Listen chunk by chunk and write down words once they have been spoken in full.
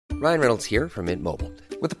Ryan Reynolds here from Mint Mobile.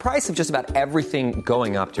 With the price of just about everything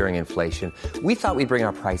going up during inflation, we thought we'd bring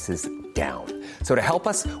our prices down. So to help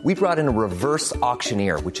us, we brought in a reverse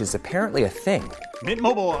auctioneer, which is apparently a thing. Mint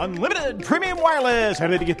Mobile Unlimited Premium Wireless. How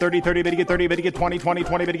to get 30, 30, bit to get 30, bit to get 20, 20,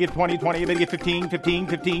 20, bit to get 20, 20, bit to get 15, 15,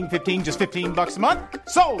 15, 15, just $15 a month?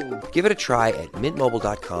 Sold! Give it a try at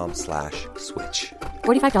mintmobile.com/switch.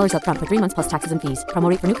 $45 up front for 3 months plus taxes and fees. Promo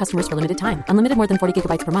rate for new customers for limited time. Unlimited more than 40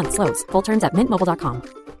 gigabytes per month. Slows full terms at mintmobile.com.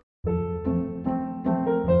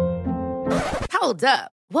 Hold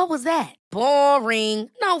up. What was that? Boring.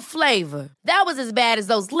 No flavor. That was as bad as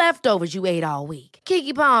those leftovers you ate all week.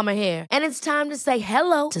 Keke Palmer here, and it's time to say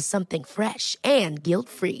hello to something fresh and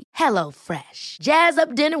guilt-free. Hello Fresh. Jazz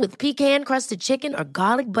up dinner with pecan-crusted chicken or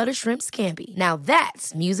garlic butter shrimp scampi. Now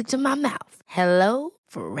that's music to my mouth. Hello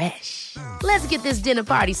Fresh. Let's get this dinner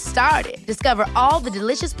party started. Discover all the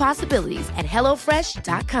delicious possibilities at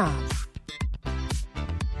hellofresh.com.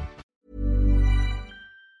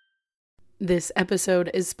 This episode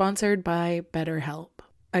is sponsored by BetterHelp.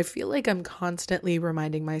 I feel like I'm constantly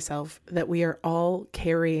reminding myself that we are all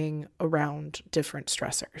carrying around different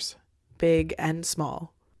stressors, big and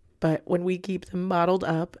small. But when we keep them bottled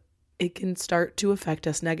up, it can start to affect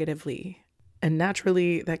us negatively. And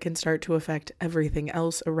naturally, that can start to affect everything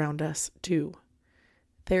else around us too.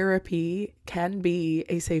 Therapy can be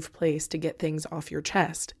a safe place to get things off your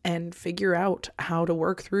chest and figure out how to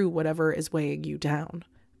work through whatever is weighing you down.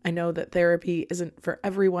 I know that therapy isn't for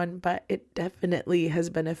everyone, but it definitely has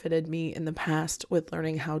benefited me in the past with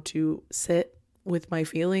learning how to sit with my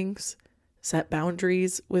feelings, set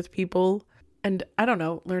boundaries with people, and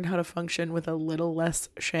learn how to function with a little less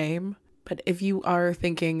shame. But if you are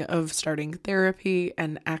thinking of starting therapy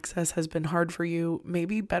and access has been hard for you,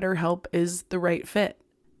 maybe BetterHelp is the right fit.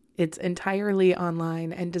 It's entirely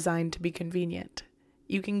online and designed to be convenient.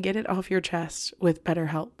 You can get it off your chest with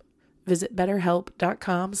BetterHelp. Visit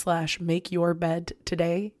betterhelp.com/makeyourbed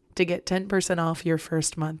today to get 10% off your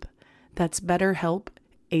first month. That's BetterHelp,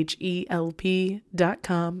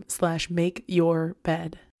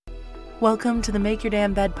 HELP.com/makeyourbed. Welcome to the Make Your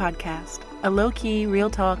Damn Bed podcast, a low-key, real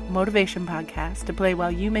talk motivation podcast to play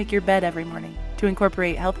while you make your bed every morning to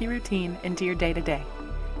incorporate healthy routine into your day-to-day,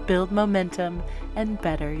 build momentum, and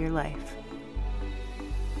better your life.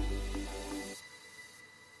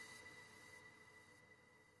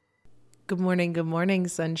 Good morning,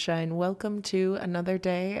 sunshine. Welcome to another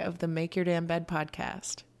day of the Make Your Damn Bed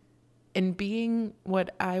podcast. In being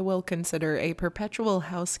what I will consider a perpetual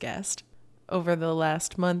house guest over the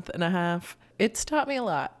last month and a half, it's taught me a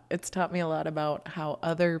lot. It's taught me a lot about how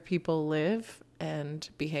other people live and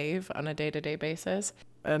behave on a day-to-day basis.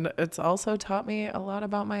 And it's also taught me a lot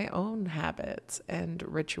about my own habits and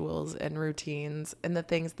rituals and routines and the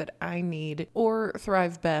things that I need or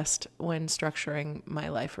thrive best when structuring my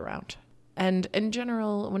life around. And in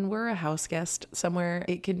general, when we're a house guest somewhere,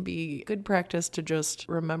 it can be good practice to just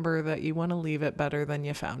remember that you want to leave it better than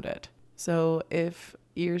you found it. So if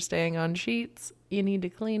you're staying on sheets, you need to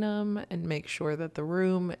clean them and make sure that the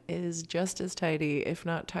room is just as tidy, if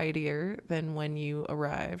not tidier, than when you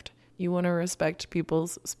arrived. You want to respect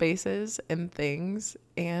people's spaces and things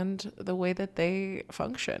and the way that they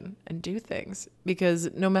function and do things. Because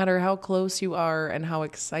no matter how close you are and how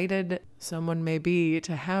excited someone may be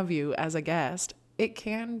to have you as a guest, it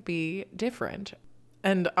can be different.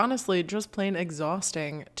 And honestly, just plain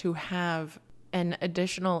exhausting to have an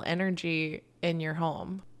additional energy in your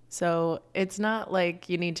home. So it's not like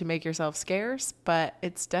you need to make yourself scarce, but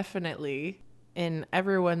it's definitely in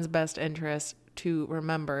everyone's best interest to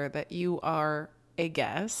remember that you are a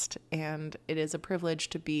guest and it is a privilege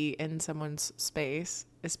to be in someone's space,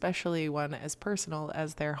 especially one as personal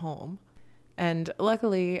as their home. And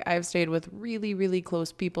luckily, I've stayed with really, really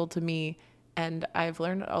close people to me, and I've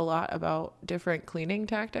learned a lot about different cleaning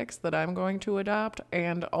tactics that I'm going to adopt.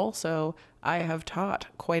 And also, I have taught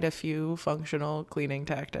quite a few functional cleaning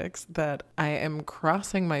tactics that I am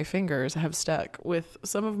crossing my fingers have stuck with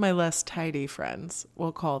some of my less tidy friends,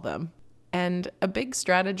 we'll call them. And a big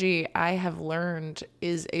strategy I have learned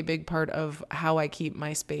is a big part of how I keep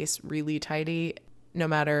my space really tidy, no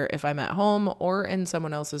matter if I'm at home or in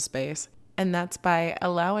someone else's space. And that's by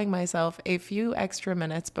allowing myself a few extra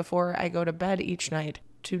minutes before I go to bed each night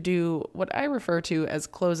to do what I refer to as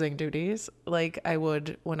closing duties, like I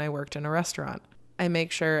would when I worked in a restaurant. I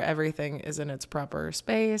make sure everything is in its proper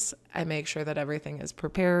space. I make sure that everything is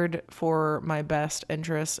prepared for my best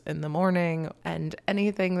interests in the morning, and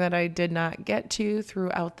anything that I did not get to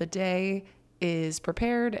throughout the day is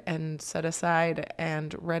prepared and set aside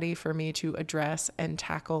and ready for me to address and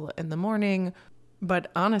tackle in the morning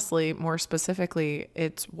But honestly, more specifically,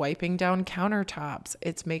 it's wiping down countertops.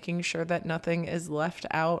 It's making sure that nothing is left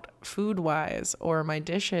out food-wise, or my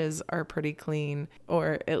dishes are pretty clean,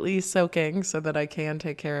 or at least soaking so that I can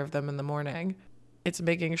take care of them in the morning. It's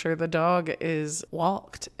making sure the dog is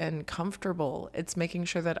walked and comfortable. It's making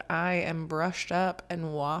sure that I am brushed up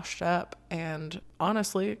and washed up and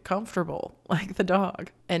honestly comfortable like the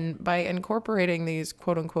dog. And by incorporating these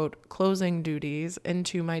quote unquote closing duties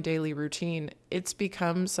into my daily routine, it's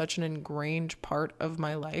become such an ingrained part of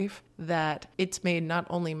my life that it's made not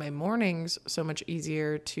only my mornings so much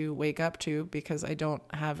easier to wake up to because I don't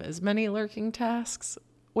have as many lurking tasks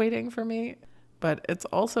waiting for me, but it's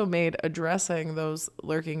also made addressing those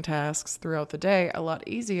lurking tasks throughout the day a lot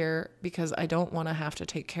easier because I don't want to have to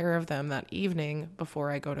take care of them that evening before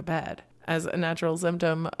I go to bed. As a natural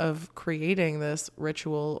symptom of creating this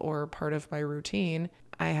ritual or part of my routine,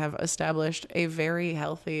 I have established a very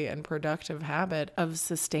healthy and productive habit of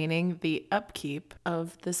sustaining the upkeep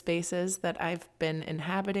of the spaces that I've been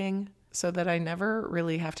inhabiting so that I never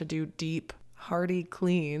really have to do deep, hearty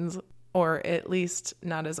cleans, or at least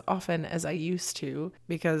not as often as I used to,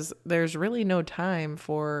 because there's really no time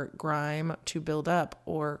for grime to build up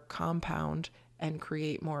or compound and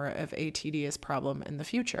create more of a tedious problem in the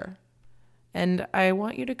future. And I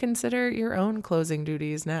want you to consider your own closing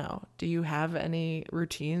duties now. Do you have any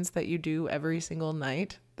routines that you do every single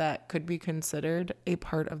night that could be considered a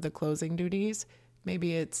part of the closing duties?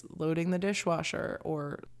 Maybe it's loading the dishwasher,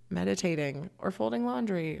 or meditating, or folding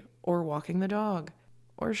laundry, or walking the dog.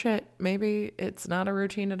 Or shit, maybe it's not a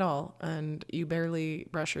routine at all and you barely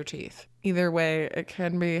brush your teeth. Either way, it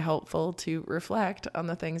can be helpful to reflect on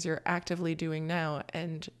the things you're actively doing now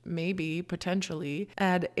and maybe potentially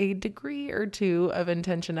add a degree or two of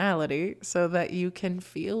intentionality so that you can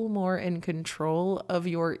feel more in control of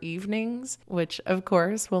your evenings, which of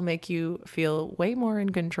course will make you feel way more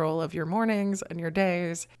in control of your mornings and your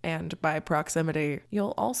days. And by proximity,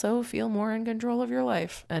 you'll also feel more in control of your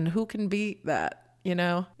life. And who can beat that? You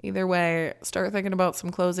know, either way, start thinking about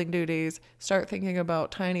some closing duties. Start thinking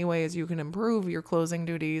about tiny ways you can improve your closing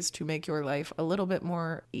duties to make your life a little bit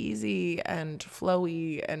more easy and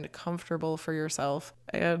flowy and comfortable for yourself.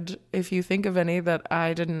 And if you think of any that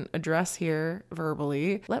I didn't address here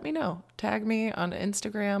verbally, let me know. Tag me on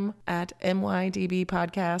Instagram at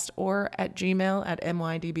mydbpodcast or at Gmail at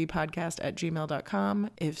mydbpodcast@gmail.com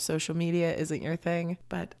if social media isn't your thing.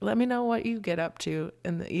 But let me know what you get up to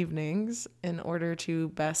in the evenings in order to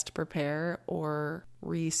best prepare or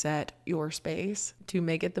reset your space to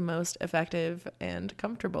make it the most effective and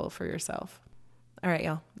comfortable for yourself. All right,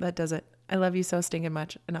 y'all, that does it. I love you so stinking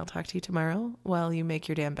much, and I'll talk to you tomorrow while you make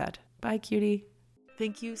your damn bed. Bye, cutie.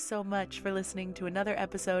 Thank you so much for listening to another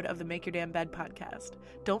episode of the Make Your Damn Bed podcast.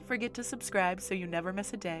 Don't forget to subscribe so you never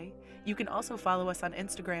miss a day. You can also follow us on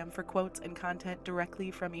Instagram for quotes and content directly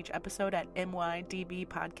from each episode at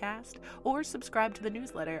mydbpodcast, or subscribe to the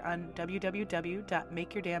newsletter on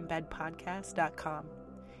www.makeyourdamnbedpodcast.com.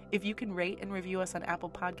 If you can rate and review us on Apple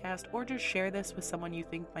Podcast, or just share this with someone you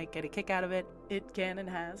think might get a kick out of it, it can and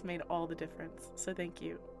has made all the difference. So thank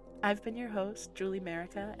you. I've been your host, Julie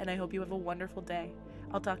Merica, and I hope you have a wonderful day.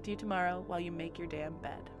 I'll talk to you tomorrow while you make your damn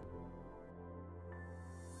bed.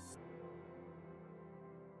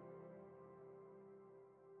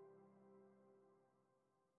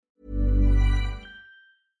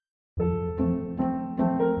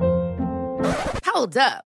 Hold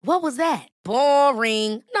up. What was that?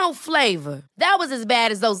 Boring. No flavor. That was as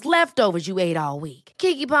bad as those leftovers you ate all week.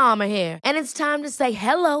 Keke Palmer here, and it's time to say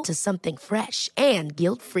hello to something fresh and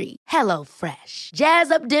guilt-free. HelloFresh. Jazz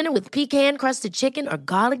up dinner with pecan-crusted chicken or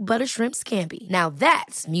garlic butter shrimp scampi. Now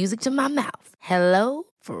that's music to my mouth.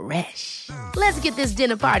 HelloFresh. Let's get this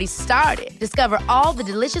dinner party started. Discover all the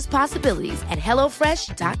delicious possibilities at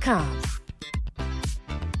HelloFresh.com.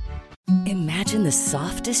 Imagine the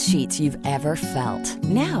softest sheets you've ever felt.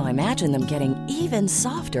 Now imagine them getting even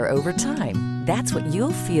softer over time. That's what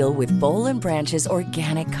you'll feel with Boll & Branch's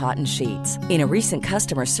organic cotton sheets. In a recent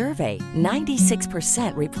customer survey,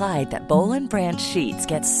 96% replied that Boll & Branch sheets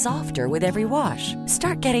get softer with every wash.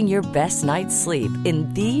 Start getting your best night's sleep in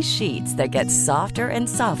these sheets that get softer and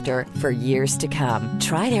softer for years to come.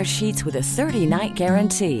 Try their sheets with a 30-night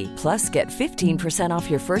guarantee. Plus, get 15% off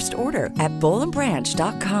your first order at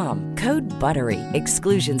bollandbranch.com. Code BUTTERY.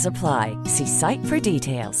 Exclusions apply. See site for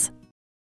details.